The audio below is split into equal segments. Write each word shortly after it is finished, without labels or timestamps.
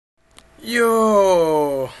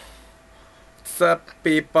Yo, what's up,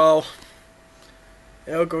 people?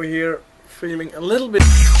 Eelco here, feeling a little bit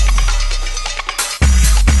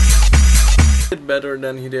better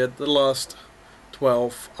than he did the last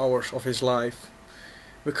 12 hours of his life.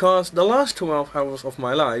 Because the last 12 hours of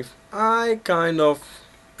my life, I kind of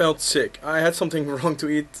felt sick. I had something wrong to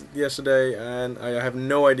eat yesterday and I have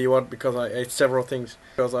no idea what, because I ate several things.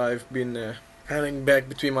 Because I've been hanging back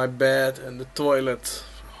between my bed and the toilet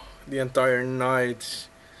the entire night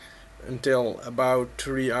until about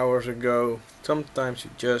 3 hours ago. Sometimes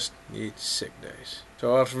you just need sick days.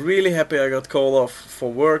 So I was really happy I got called off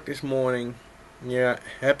for work this morning. Yeah,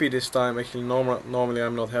 happy this time. Actually, normally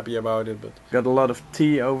I'm not happy about it, but got a lot of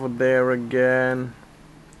tea over there again.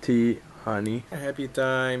 Tea, honey. Happy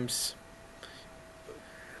times.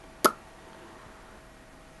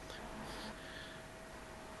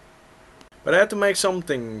 But I had to make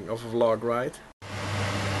something of a vlog, right?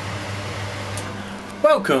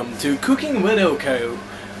 Welcome to Cooking with Eelco.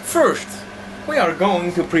 First, we are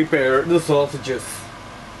going to prepare the sausages.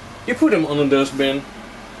 You put them on a dustbin,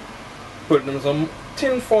 put them some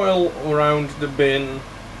tin foil around the bin,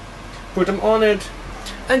 put them on it,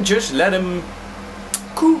 and just let them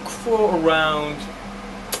cook for around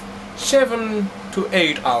 7 to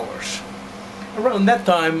 8 hours. Around that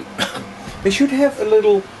time, they should have a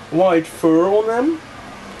little white fur on them,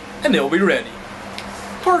 and they'll be ready.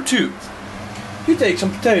 Part 2. You take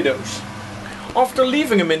some potatoes. After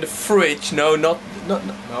leaving them in the fridge, not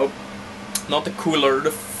the cooler, the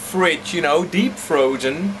fridge, you know, deep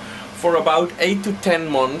frozen for about 8 to 10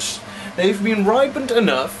 months, they've been ripened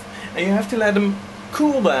enough, and you have to let them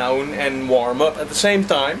cool down and warm up at the same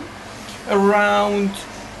time. Around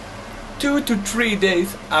 2 to 3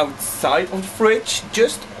 days outside of the fridge,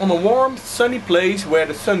 just on a warm, sunny place where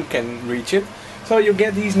the sun can reach it. So you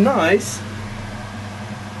get these nice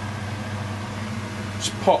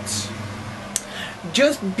spots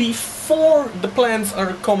just before the plants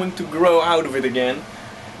are coming to grow out of it again,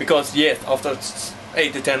 because yes, after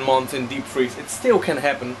 8 to 10 months in deep freeze it still can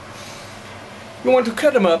happen. You want to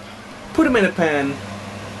cut them up, put them in a pan,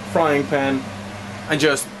 frying pan, and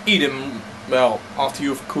just eat them, well, after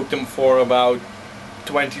you've cooked them for about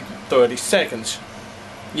 20 to 30 seconds.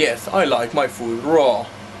 Yes, I like my food raw.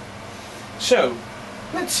 So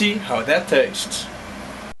let's see how that tastes.